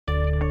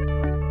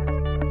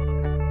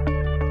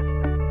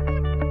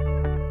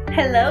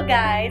Hello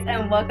guys,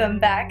 and welcome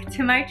back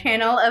to my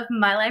channel of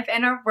My Life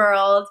in a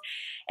World.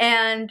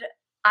 And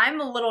I'm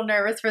a little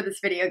nervous for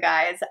this video,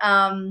 guys.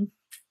 I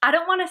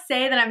don't want to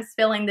say that I'm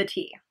spilling the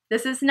tea.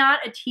 This is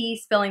not a tea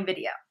spilling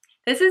video.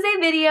 This is a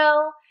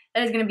video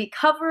that is going to be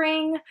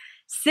covering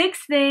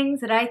 6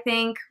 things that I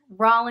think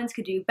Rollins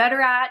could do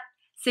better at,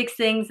 6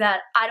 things that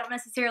I don't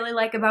necessarily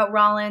like about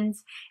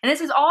Rollins, and this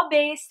is all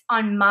based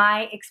on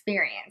my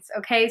experience,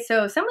 okay?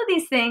 So some of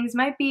these things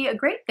might be a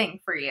great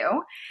thing for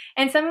you,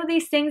 and some of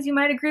these things you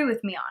might agree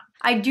with me on.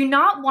 I do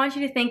not want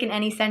you to think in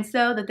any sense,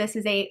 though, that this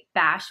is a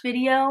bash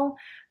video,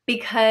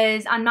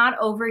 because I'm not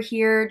over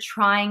here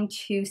trying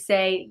to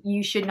say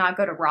you should not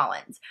go to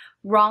Rollins.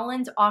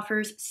 Rollins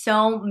offers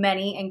so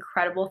many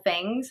incredible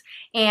things,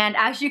 and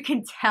as you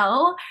can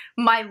tell,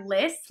 my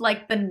list,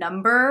 like the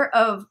number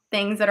of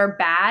things that are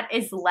bad,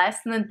 is less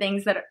than the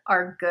things that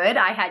are good.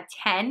 I had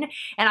 10,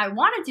 and I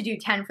wanted to do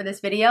 10 for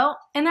this video,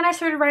 and then I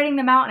started writing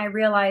them out and I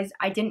realized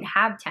I didn't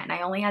have 10.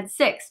 I only had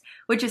 6,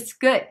 which is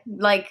good.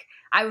 Like,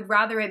 I would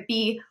rather it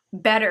be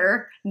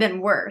better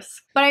than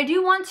worse. But I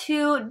do want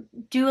to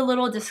do a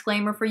little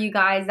disclaimer for you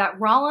guys that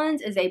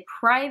Rollins is a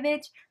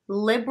private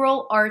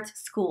liberal arts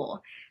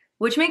school,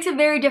 which makes it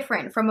very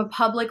different from a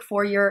public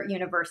 4-year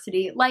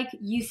university like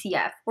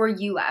UCF or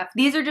UF.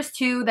 These are just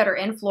 2 that are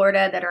in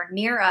Florida that are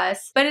near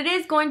us, but it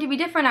is going to be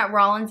different at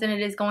Rollins than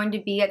it is going to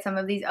be at some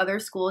of these other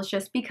schools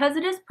just because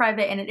it is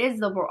private and it is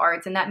liberal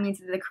arts, and that means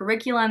that the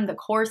curriculum, the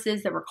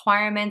courses, the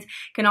requirements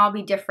can all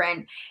be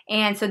different.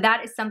 And so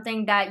that is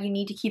something that you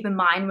need to keep in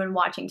mind when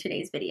watching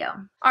today's video.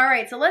 All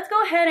right, so let's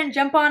go ahead and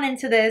jump on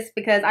into this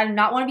because I do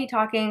not want to be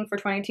talking for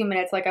 22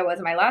 minutes like I was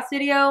in my last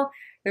video.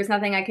 There's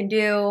nothing I can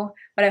do,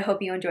 but I hope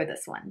you enjoy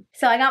this one.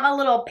 So I got my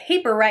little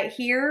paper right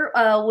here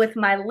with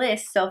my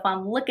list, so if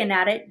I'm looking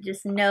at it,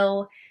 just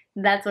know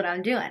that's what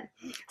I'm doing.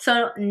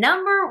 So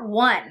number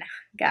 1,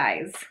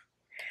 guys,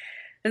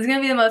 this is gonna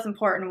be the most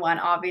important one,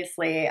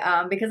 obviously,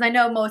 because I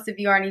know most of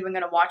you aren't even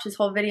gonna watch this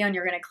whole video and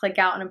you're gonna click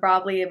out in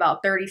probably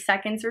about 30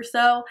 seconds or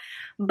so.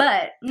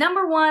 But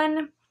number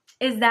 1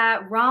 is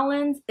that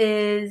Rollins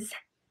is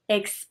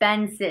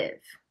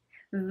expensive.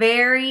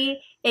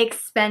 Very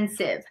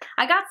expensive.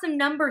 I got some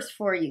numbers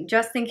for you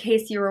just in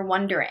case you were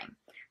wondering.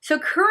 So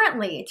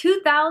currently,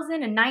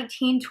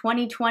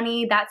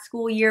 2019-2020, that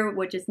school year,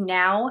 which is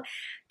now,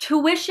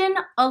 tuition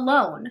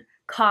alone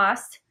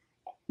cost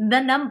the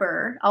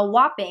number, a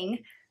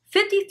whopping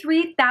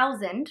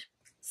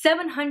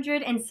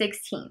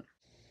 $53,716.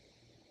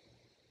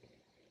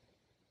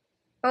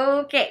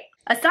 Okay,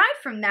 aside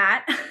from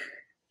that,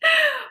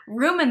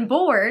 room and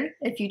board,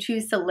 if you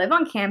choose to live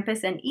on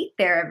campus and eat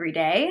there every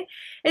day,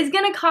 is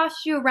gonna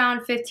cost you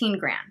around 15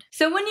 grand.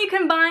 So when you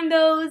combine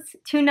those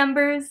 2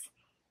 numbers,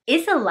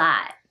 it's a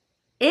lot.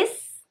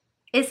 It's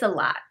a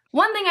lot.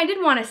 One thing I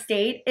did want to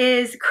state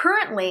is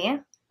currently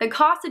the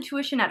cost of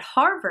tuition at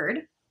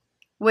Harvard,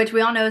 which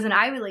we all know is an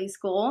Ivy League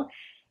school,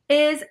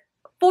 is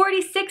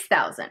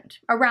 $46,000,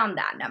 around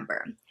that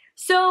number.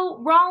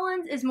 So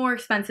Rollins is more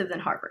expensive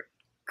than Harvard,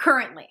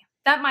 currently.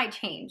 That might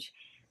change.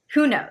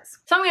 Who knows?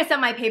 So I'm gonna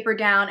set my paper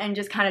down and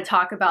just kind of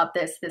talk about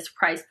this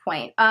price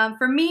point.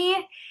 For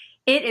me,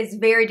 it is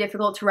very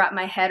difficult to wrap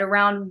my head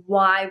around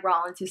why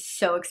Rollins is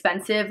so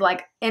expensive.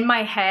 Like, in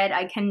my head,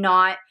 I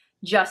cannot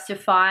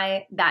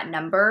justify that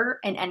number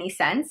in any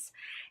sense.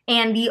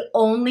 And the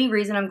only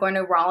reason I'm going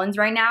to Rollins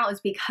right now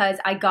is because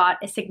I got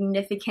a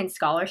significant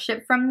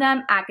scholarship from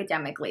them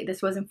academically.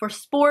 This wasn't for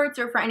sports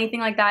or for anything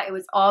like that. It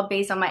was all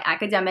based on my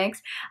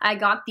academics. I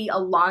got the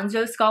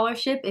Alonzo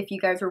Scholarship. If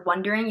you guys are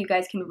wondering, you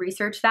guys can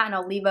research that, and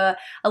I'll leave a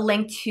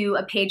link to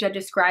a page that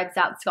describes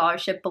that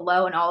scholarship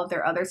below and all of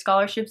their other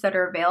scholarships that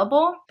are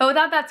available. But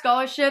without that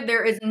scholarship,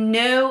 there is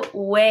no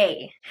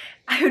way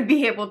I would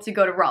be able to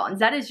go to Rollins.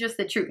 That is just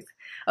the truth.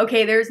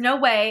 Okay, there's no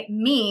way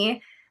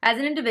me, as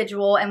an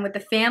individual and with the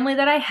family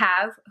that I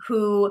have,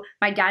 who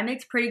my dad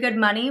makes pretty good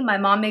money, my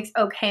mom makes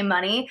okay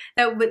money,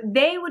 that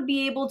they would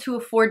be able to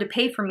afford to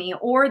pay for me,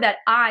 or that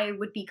I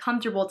would be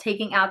comfortable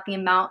taking out the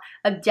amount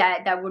of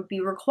debt that would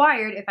be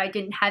required if I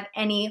didn't have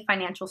any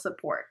financial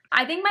support.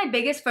 I think my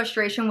biggest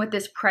frustration with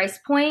this price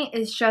point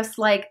is just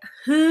like,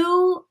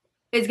 who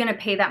is gonna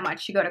pay that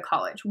much to go to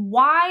college?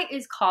 Why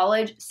is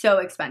college so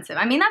expensive?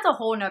 I mean, that's a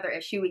whole nother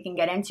issue we can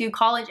get into.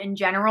 College in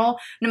general,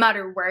 no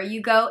matter where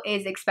you go,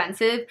 is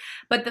expensive.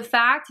 But the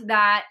fact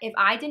that if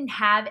I didn't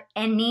have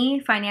any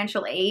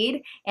financial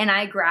aid and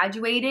I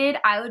graduated,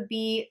 I would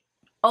be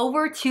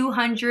over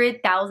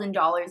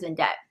 $200,000 in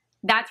debt.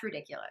 That's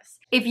ridiculous.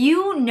 If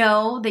you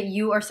know that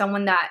you are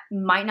someone that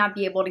might not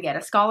be able to get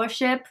a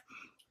scholarship,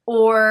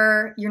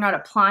 or you're not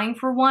applying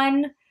for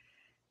one,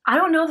 I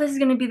don't know if this is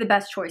gonna be the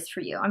best choice for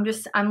you. I'm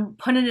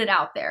putting it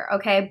out there,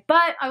 okay?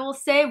 But I will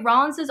say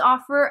Rollins does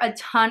offer a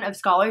ton of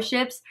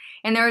scholarships,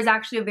 and there is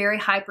actually a very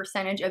high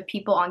percentage of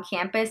people on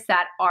campus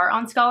that are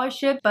on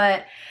scholarship,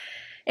 but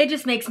it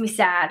just makes me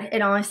sad.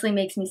 It honestly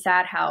makes me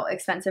sad how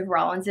expensive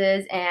Rollins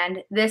is,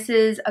 and this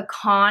is a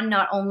con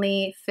not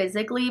only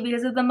physically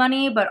because of the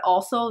money, but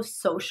also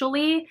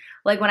socially.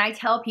 Like when I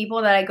tell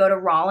people that I go to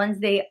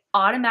Rollins, they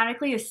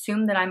automatically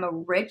assume that I'm a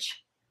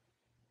rich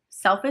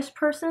selfish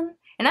person.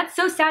 And that's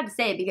so sad to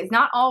say because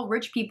not all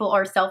rich people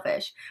are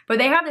selfish, but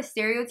they have the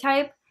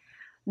stereotype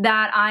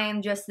that I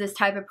am just this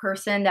type of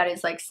person that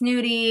is like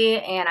snooty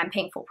and I'm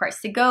paying full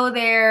price to go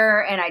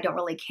there and I don't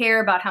really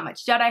care about how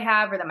much debt I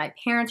have or that my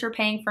parents are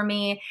paying for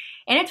me.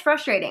 And it's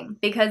frustrating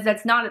because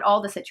that's not at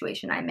all the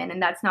situation I'm in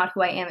and that's not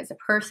who I am as a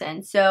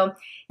person. So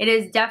it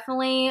is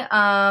definitely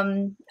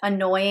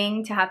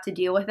annoying to have to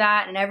deal with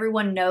that. And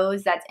everyone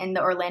knows that's in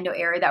the Orlando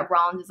area that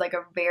Rollins is like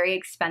a very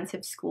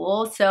expensive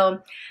school. So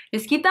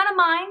just keep that in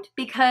mind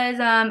because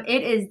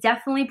it is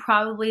definitely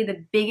probably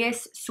the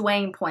biggest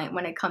swaying point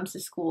when it comes to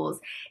schools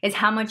is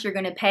how much you're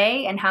going to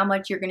pay and how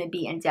much you're going to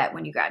be in debt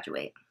when you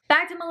graduate.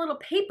 Back to my little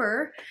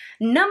paper,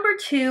 number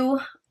 2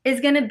 is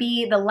going to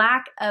be the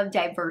lack of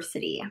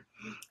diversity.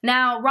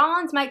 Now,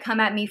 Rollins might come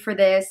at me for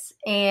this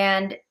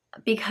and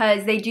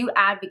because they do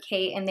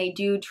advocate and they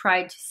do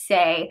try to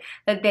say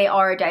that they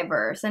are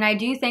diverse. And I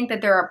do think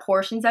that there are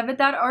portions of it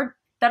that are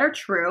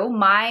true.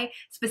 My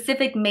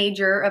specific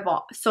major of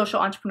social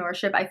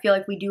entrepreneurship, I feel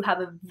like we do have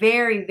a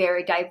very,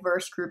 very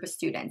diverse group of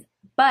students.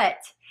 But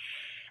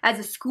as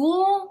a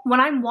school, when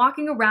I'm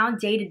walking around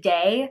day to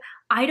day,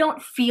 I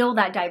don't feel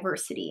that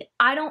diversity.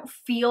 I don't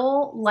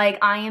feel like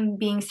I am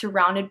being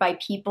surrounded by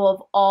people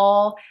of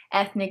all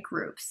ethnic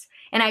groups.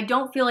 And I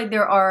don't feel like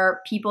there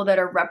are people that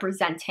are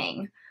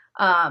representing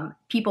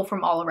people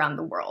from all around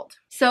the world.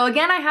 So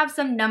again, I have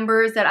some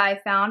numbers that I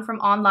found from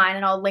online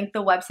and I'll link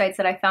the websites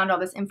that I found all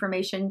this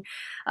information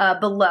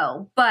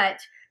below. But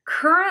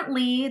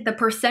currently, the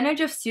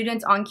percentage of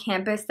students on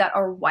campus that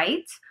are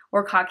white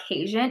or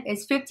Caucasian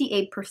is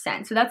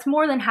 58%. So that's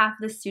more than half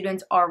of the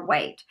students are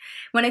white.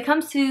 When it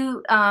comes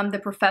to the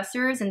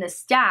professors and the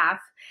staff,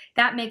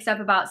 that makes up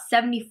about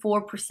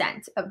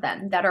 74% of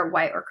them that are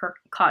white or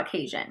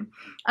Caucasian.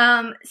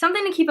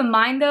 Something to keep in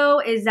mind though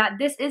is that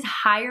this is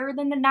higher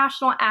than the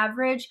national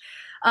average.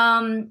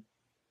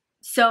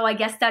 So I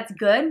guess that's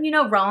good. You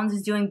know, Rollins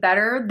is doing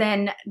better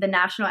than the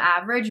national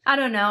average. I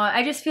don't know.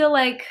 I just feel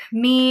like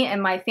me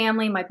and my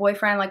family, my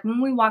boyfriend, like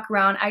when we walk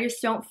around, I just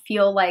don't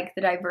feel like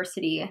the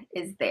diversity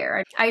is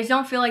there. I just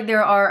don't feel like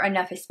there are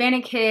enough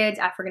Hispanic kids,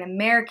 African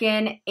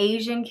American,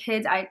 Asian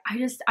kids.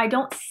 I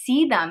don't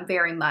see them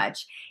very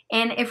much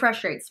and it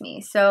frustrates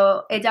me.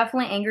 So it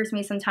definitely angers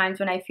me sometimes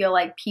when I feel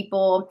like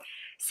people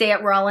say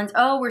at Rollins,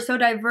 oh, we're so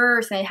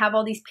diverse, and they have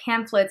all these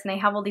pamphlets, and they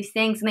have all these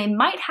things, and they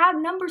might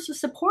have numbers to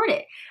support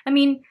it. I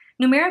mean,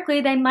 numerically,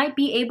 they might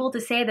be able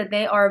to say that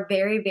they are a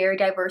very, very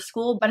diverse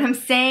school, but I'm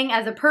saying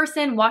as a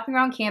person walking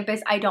around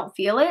campus, I don't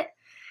feel it,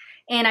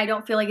 and I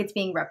don't feel like it's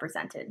being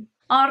represented.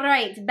 All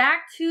right,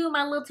 back to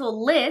my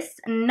little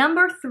list.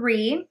 Number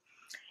 3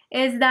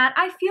 is that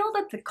I feel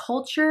that the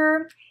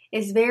culture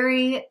is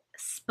very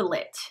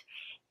split,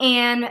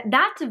 and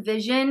that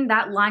division,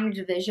 that line of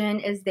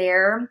division is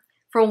there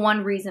for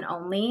one reason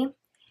only,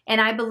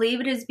 and I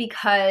believe it is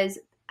because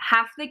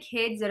half the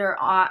kids that are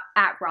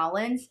at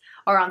Rollins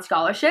are on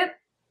scholarship,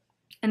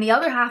 and the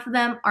other half of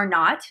them are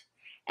not,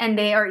 and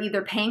they are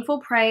either paying full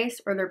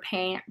price or their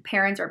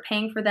parents are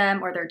paying for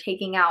them or they're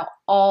taking out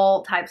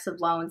all types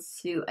of loans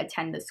to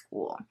attend the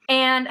school.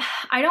 And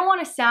I don't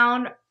want to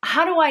sound,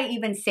 how do I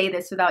even say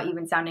this without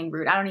even sounding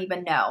rude? I don't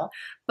even know,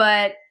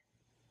 but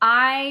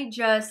I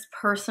just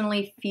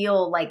personally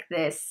feel like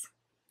this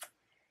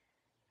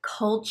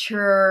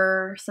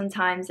culture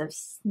sometimes of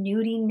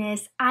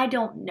snootiness. I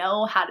don't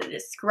know how to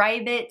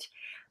describe it,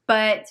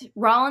 but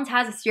Rollins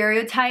has a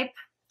stereotype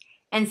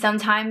and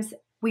sometimes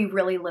we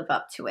really live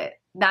up to it.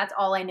 That's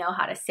all I know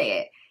how to say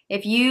it.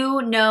 If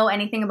you know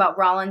anything about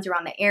Rollins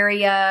around the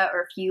area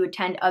or if you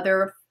attend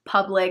other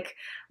public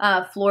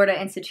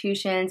Florida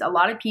institutions, a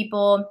lot of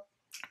people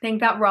think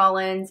that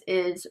Rollins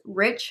is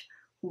rich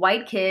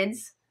white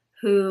kids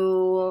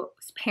whose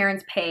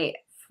parents pay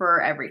for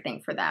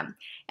everything for them.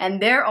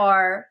 And there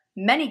are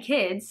many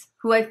kids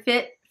who I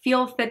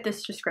feel fit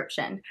this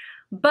description.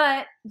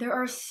 But there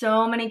are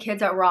so many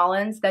kids at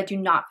Rollins that do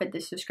not fit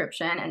this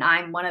description, and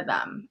I'm one of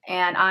them.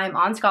 And I'm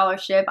on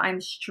scholarship. I'm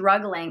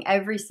struggling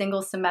every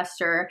single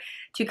semester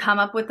to come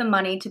up with the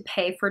money to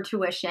pay for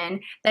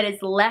tuition that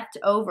is left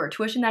over,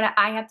 tuition that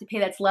I have to pay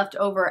that's left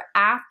over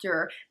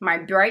after my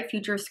Bright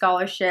Future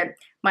scholarship,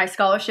 my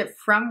scholarship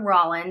from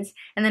Rollins,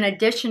 and then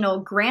additional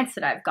grants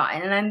that I've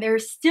gotten. And then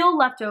there's still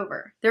left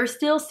over. There's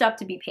still stuff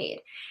to be paid.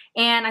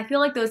 And I feel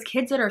like those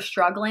kids that are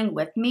struggling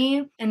with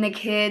me and the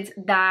kids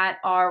that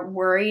are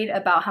worried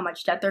about how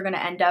much debt they're going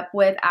to end up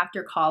with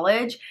after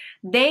college,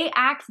 they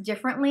act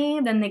differently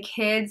than the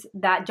kids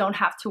that don't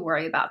have to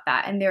worry about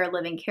that. And they're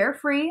living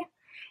carefree.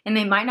 And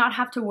they might not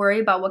have to worry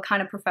about what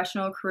kind of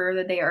professional career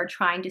that they are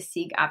trying to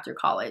seek after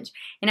college.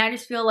 And I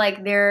just feel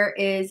like there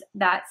is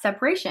that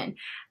separation.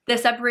 The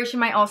separation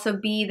might also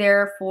be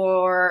there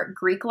for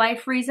Greek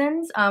life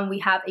reasons. We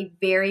have a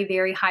very,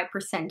 very high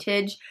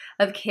percentage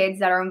of kids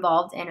that are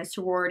involved in a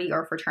sorority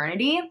or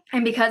fraternity.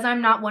 And because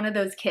I'm not one of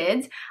those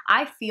kids,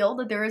 I feel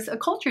that there is a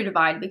culture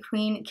divide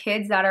between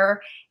kids that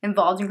are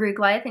involved in Greek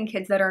life and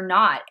kids that are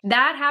not.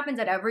 That happens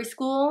at every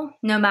school,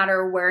 no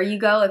matter where you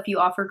go. If you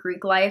offer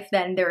Greek life,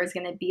 then there is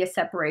going to be a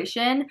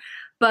separation.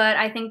 But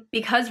I think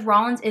because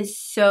Rollins is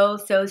so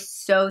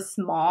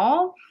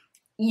small,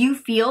 you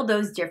feel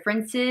those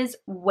differences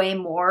way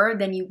more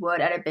than you would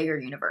at a bigger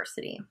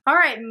university. All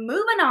right,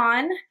 moving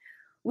on.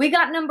 We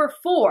got number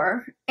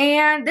 4,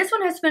 and this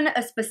one has been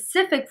a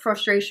specific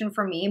frustration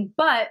for me,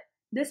 but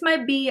this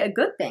might be a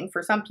good thing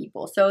for some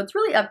people, so it's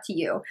really up to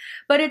you.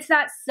 But it's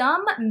that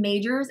some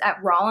majors at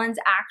Rollins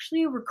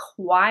actually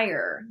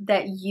require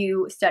that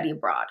you study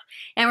abroad.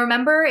 And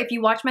remember, if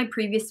you watched my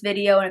previous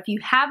video, and if you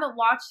haven't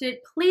watched it,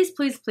 please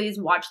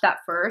watch that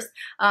first.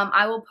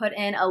 I will put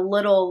in a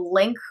little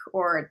link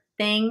or a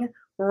thing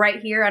right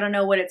here. I don't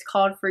know what it's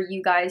called for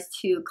you guys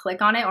to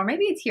click on it, or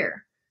maybe it's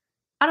here.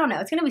 I don't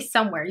know, it's gonna be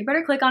somewhere. You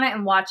better click on it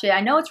and watch it.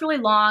 I know it's really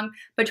long,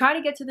 but try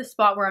to get to the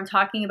spot where I'm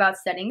talking about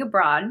studying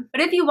abroad.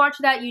 But if you watch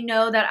that, you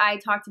know that I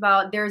talked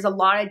about there's a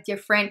lot of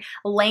different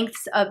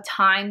lengths of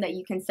time that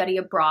you can study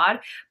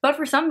abroad. But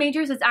for some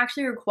majors, it's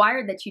actually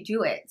required that you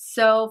do it.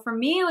 So for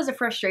me, it was a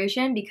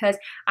frustration because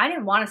I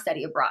didn't want to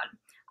study abroad.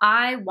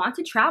 I want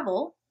to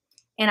travel,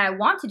 and I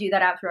want to do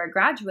that after I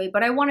graduate,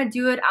 but I want to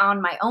do it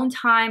on my own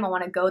time. I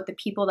want to go with the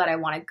people that I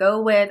want to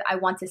go with. I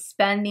want to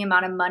spend the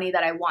amount of money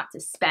that I want to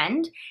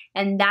spend.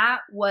 And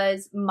that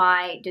was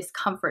my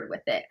discomfort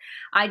with it.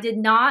 I did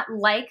not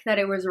like that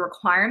it was a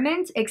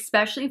requirement,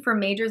 especially for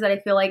majors that I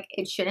feel like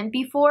it shouldn't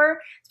be for.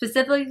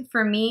 Specifically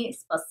for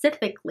me,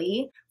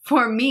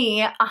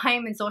 I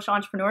am in social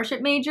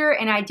entrepreneurship major,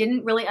 and I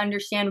didn't really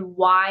understand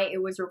why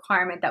it was a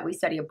requirement that we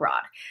study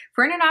abroad.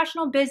 For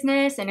international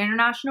business and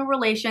international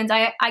relations,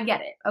 I get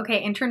it. Okay,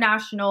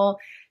 international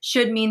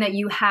should mean that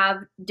you have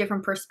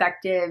different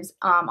perspectives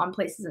on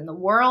places in the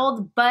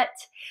world. But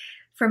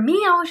for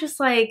me, I was just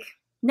like,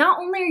 not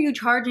only are you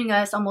charging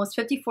us almost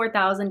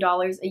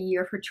 $54,000 a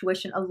year for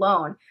tuition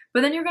alone,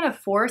 but then you're gonna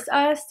force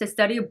us to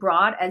study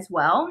abroad as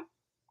well?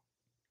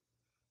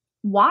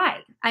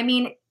 Why? I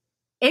mean,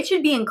 it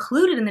should be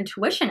included in the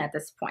tuition at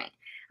this point.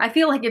 I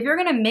feel like if you're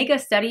gonna make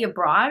us study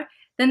abroad,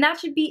 then that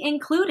should be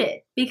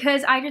included,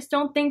 because I just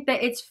don't think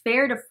that it's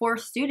fair to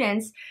force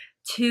students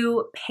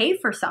to pay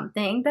for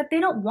something that they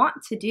don't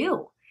want to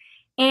do.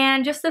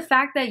 And just the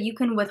fact that you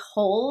can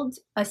withhold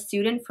a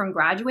student from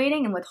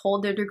graduating and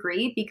withhold their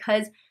degree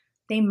because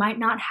they might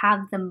not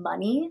have the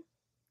money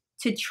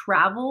to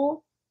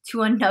travel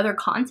to another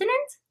continent?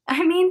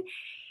 I mean,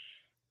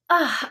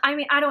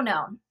 I don't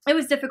know. It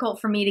was difficult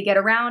for me to get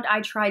around.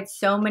 I tried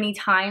so many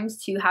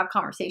times to have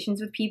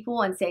conversations with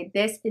people and say,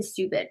 this is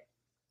stupid.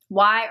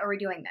 Why are we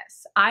doing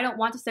this? I don't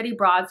want to study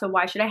abroad, so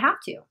why should I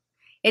have to?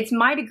 It's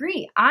my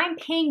degree. I'm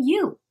paying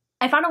you.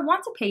 If I don't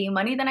want to pay you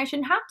money, then I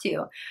shouldn't have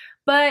to.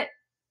 But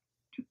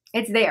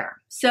it's there.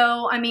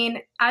 So, I mean,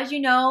 as you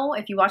know,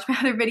 if you watch my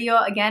other video,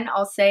 again,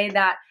 I'll say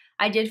that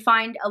I did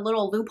find a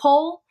little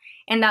loophole.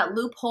 And that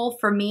loophole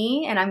for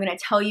me, and I'm going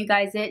to tell you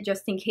guys it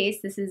just in case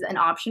this is an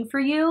option for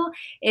you,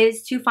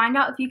 is to find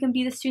out if you can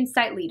be the student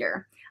site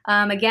leader.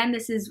 Again,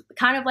 this is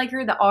kind of like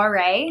you're the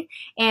RA,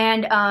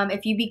 and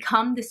if you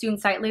become the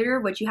student site leader,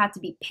 which you have to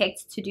be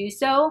picked to do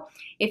so,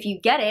 if you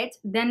get it,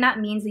 then that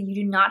means that you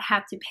do not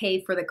have to pay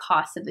for the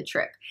cost of the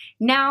trip.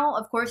 Now,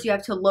 of course, you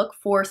have to look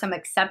for some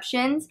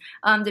exceptions.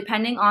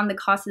 Depending on the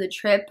cost of the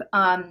trip,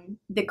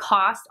 the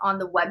cost on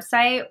the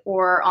website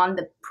or on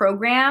the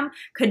program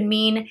could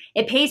mean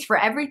it pays for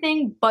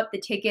everything but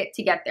the ticket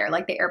to get there,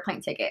 like the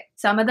airplane ticket.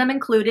 Some of them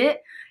include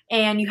it,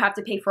 and you have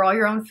to pay for all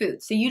your own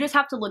food. So you just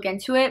have to look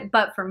into it.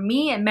 But for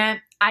me, it meant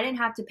I didn't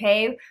have to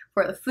pay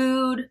for the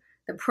food,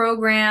 the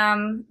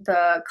program,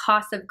 the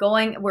cost of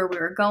going where we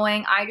were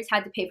going. I just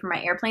had to pay for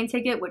my airplane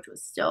ticket, which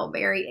was still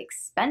very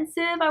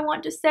expensive, I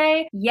want to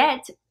say.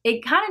 Yet,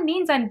 it kind of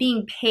means I'm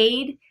being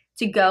paid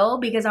to go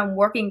because I'm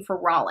working for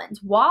Rollins.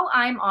 While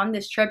I'm on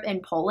this trip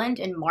in Poland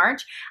in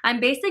March, I'm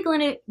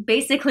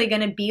basically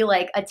gonna be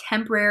like a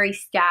temporary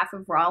staff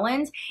of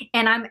Rollins,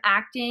 and I'm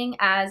acting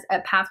as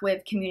a pathway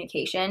of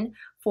communication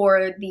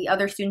for the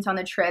other students on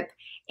the trip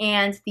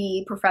and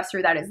the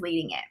professor that is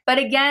leading it. But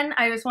again,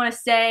 I just wanna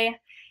say,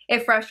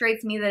 it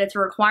frustrates me that it's a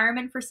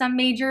requirement for some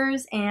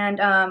majors, and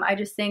I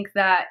just think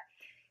that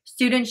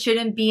students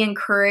shouldn't be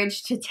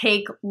encouraged to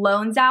take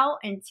loans out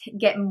and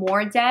get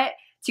more debt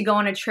to go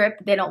on a trip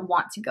they don't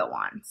want to go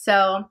on.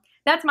 So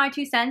that's my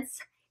 2 cents,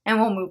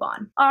 and we'll move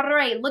on. All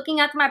right, looking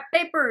at my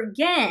paper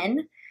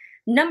again,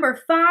 number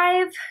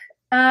 5,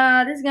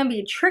 this is gonna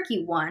be a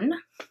tricky one,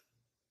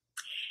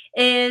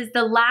 is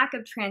the lack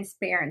of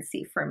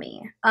transparency for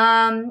me.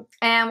 And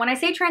when I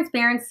say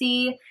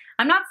transparency,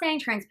 I'm not saying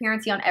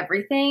transparency on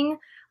everything.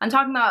 I'm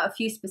talking about a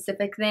few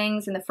specific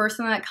things, and the first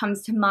one that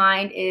comes to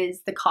mind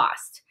is the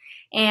cost.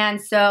 And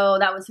so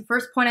that was the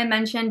first point I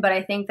mentioned, but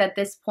I think that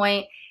this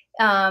point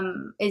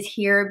is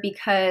here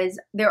because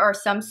there are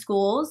some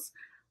schools,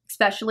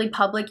 especially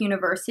public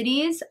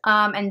universities,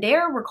 and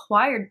they're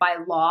required by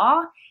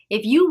law.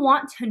 If you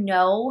want to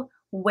know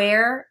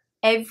where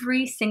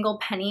every single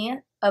penny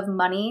of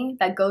money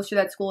that goes through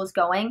that school is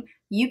going,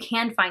 you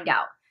can find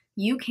out.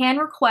 You can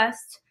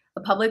request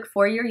a public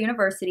four-year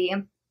university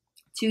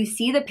to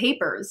see the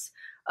papers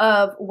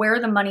of where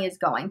the money is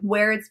going,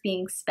 where it's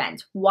being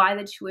spent, why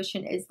the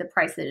tuition is the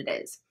price that it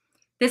is.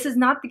 This is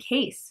not the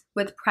case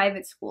with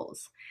private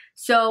schools.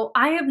 So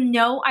I have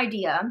no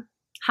idea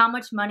how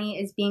much money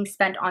is being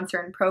spent on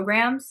certain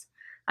programs.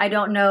 I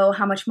don't know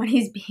how much money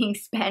is being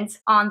spent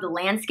on the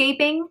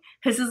landscaping.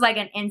 This is like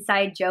an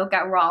inside joke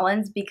at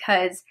Rollins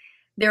because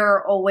there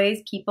are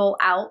always people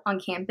out on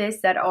campus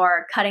that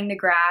are cutting the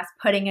grass,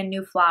 putting in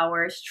new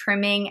flowers,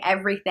 trimming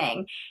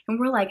everything. And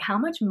we're like, how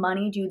much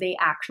money do they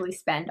actually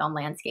spend on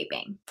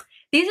landscaping?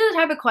 These are the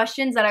type of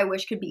questions that I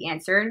wish could be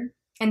answered.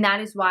 And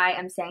that is why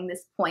I'm saying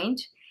this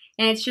point.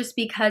 And it's just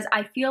because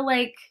I feel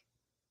like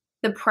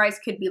the price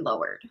could be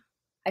lowered.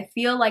 I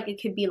feel like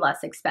it could be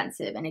less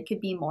expensive and it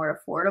could be more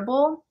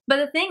affordable. But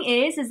the thing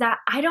is that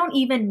I don't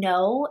even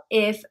know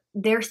if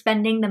they're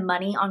spending the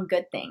money on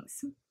good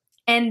things.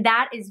 And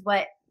that is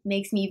what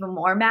makes me even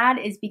more mad,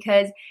 is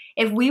because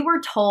if we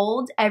were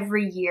told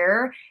every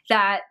year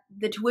that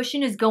the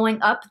tuition is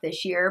going up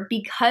this year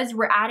because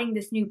we're adding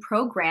this new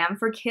program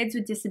for kids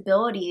with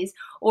disabilities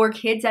or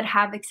kids that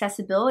have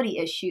accessibility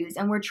issues,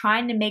 and we're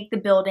trying to make the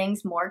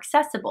buildings more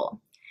accessible.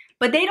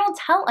 But they don't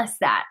tell us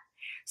that.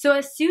 So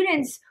as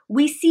students,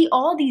 we see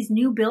all these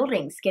new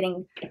buildings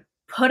getting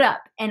put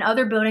up and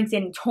other buildings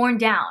getting torn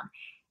down.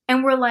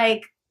 And we're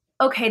like,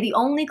 okay, the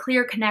only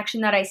clear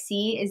connection that I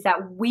see is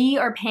that we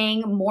are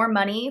paying more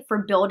money for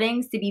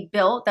buildings to be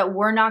built that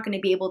we're not going to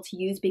be able to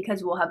use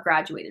because we'll have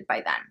graduated by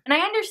then. And I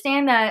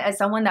understand that as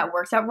someone that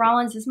works at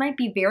Rollins, this might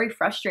be very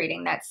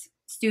frustrating that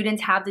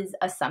students have these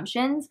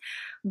assumptions,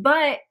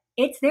 but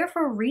it's there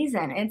for a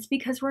reason. It's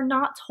because we're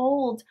not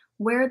told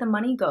where the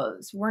money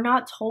goes. We're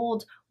not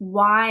told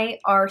why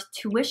our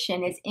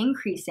tuition is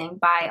increasing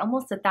by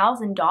almost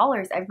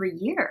 $1,000 every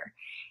year.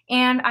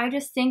 And I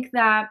just think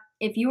that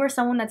if you are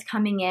someone that's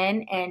coming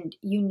in and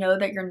you know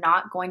that you're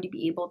not going to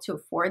be able to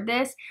afford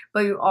this,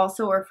 but you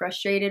also are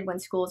frustrated when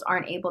schools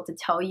aren't able to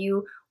tell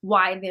you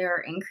why there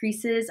are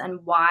increases and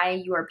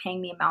why you are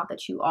paying the amount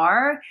that you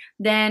are,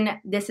 then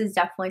this is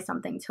definitely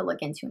something to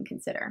look into and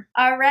consider.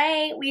 All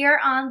right, we are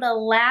on the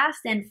last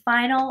and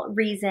final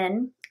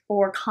reason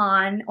or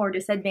con or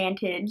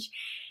disadvantage,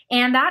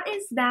 and that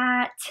is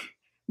that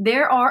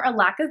there are a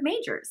lack of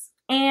majors.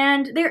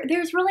 And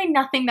there's really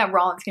nothing that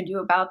Rollins can do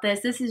about this.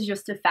 This is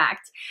just a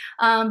fact.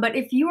 But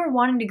if you are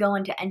wanting to go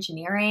into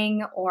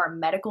engineering or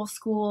medical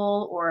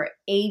school or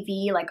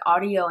AV, like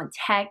audio and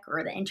tech,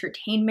 or the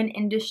entertainment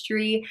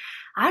industry,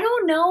 I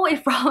don't know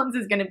if Rollins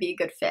is going to be a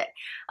good fit.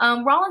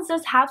 Rollins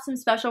does have some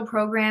special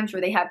programs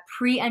where they have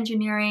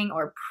pre-engineering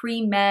or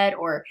pre-med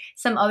or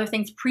some other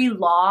things,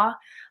 pre-law.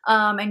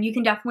 And you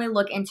can definitely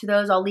look into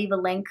those. I'll leave a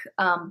link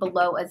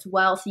below as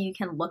well so you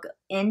can look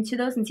into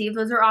those and see if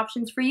those are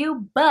options for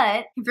you.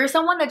 But if you're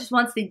someone that just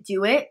wants to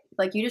do it,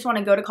 like you just want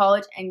to go to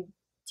college and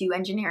do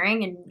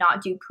engineering and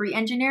not do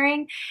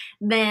pre-engineering,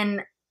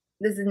 then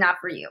this is not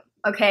for you,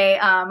 okay?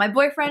 My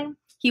boyfriend,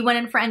 he went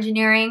in for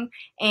engineering,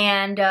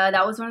 and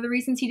that was one of the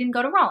reasons he didn't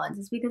go to Rollins,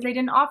 is because they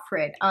didn't offer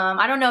it.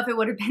 I don't know if it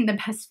would have been the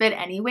best fit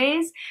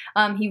anyways.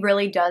 He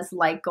really does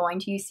like going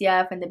to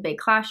UCF and the big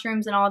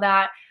classrooms and all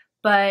that,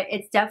 but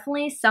it's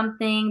definitely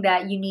something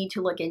that you need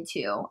to look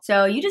into.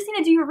 So you just need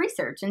to do your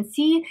research and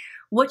see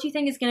what you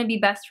think is going to be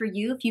best for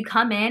you. If you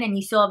come in and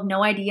you still have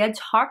no idea,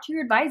 talk to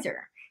your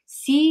advisor.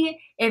 See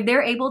if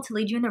they're able to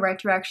lead you in the right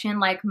direction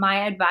like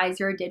my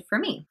advisor did for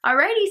me.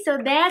 Alrighty, so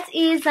that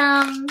is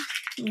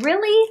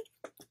really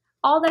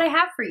all that I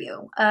have for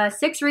you.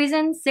 6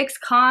 reasons, 6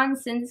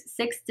 cons, and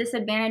 6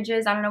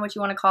 disadvantages. I don't know what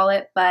you want to call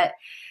it, but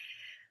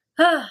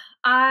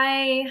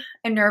I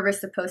am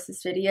nervous to post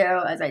this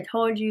video, as I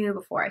told you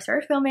before I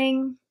started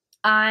filming.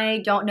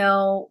 I don't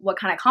know what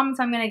kind of comments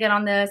I'm going to get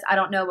on this. I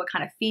don't know what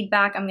kind of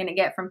feedback I'm going to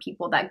get from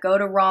people that go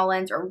to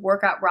Rollins or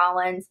work at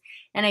Rollins.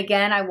 And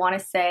again, I want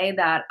to say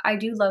that I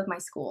do love my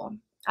school.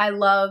 I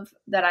love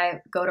that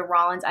I go to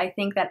Rollins. I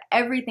think that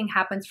everything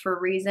happens for a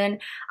reason.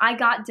 I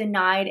got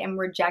denied and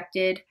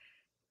rejected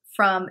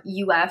from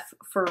UF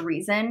for a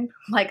reason.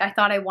 Like, I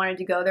thought I wanted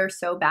to go there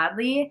so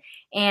badly,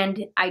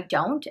 and I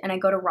don't, and I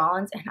go to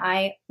Rollins and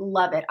I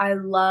love it. I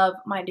love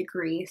my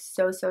degree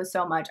so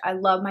much. I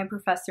love my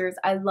professors.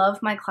 I love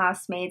my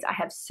classmates. I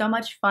have so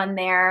much fun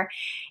there,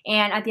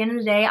 and at the end of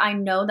the day, I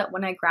know that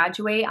when I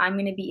graduate, I'm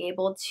going to be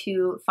able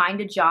to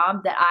find a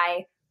job that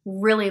I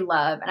really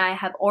love, and I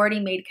have already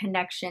made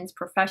connections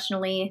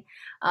professionally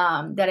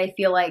that I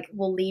feel like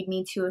will lead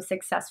me to a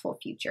successful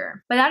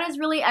future. But that is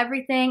really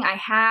everything I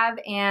have,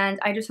 and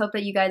I just hope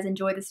that you guys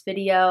enjoy this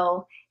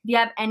video. If you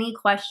have any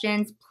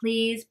questions,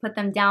 please put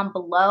them down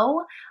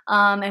below.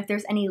 If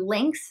there's any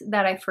links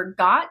that I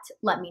forgot,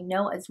 let me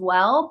know as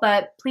well.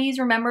 But please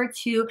remember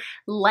to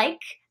like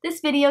this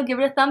video, give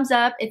it a thumbs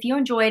up if you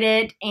enjoyed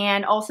it,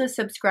 and also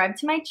subscribe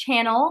to my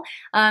channel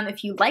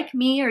if you like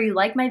me or you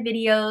like my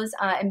videos.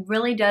 It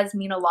really does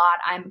mean a lot.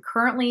 I'm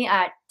currently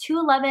at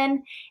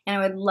 211, and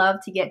I would love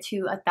to get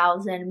to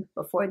 1,000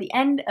 before the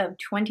end of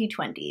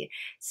 2020.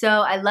 So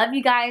I love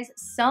you guys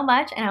so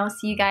much, and I will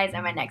see you guys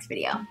in my next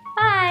video.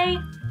 Bye!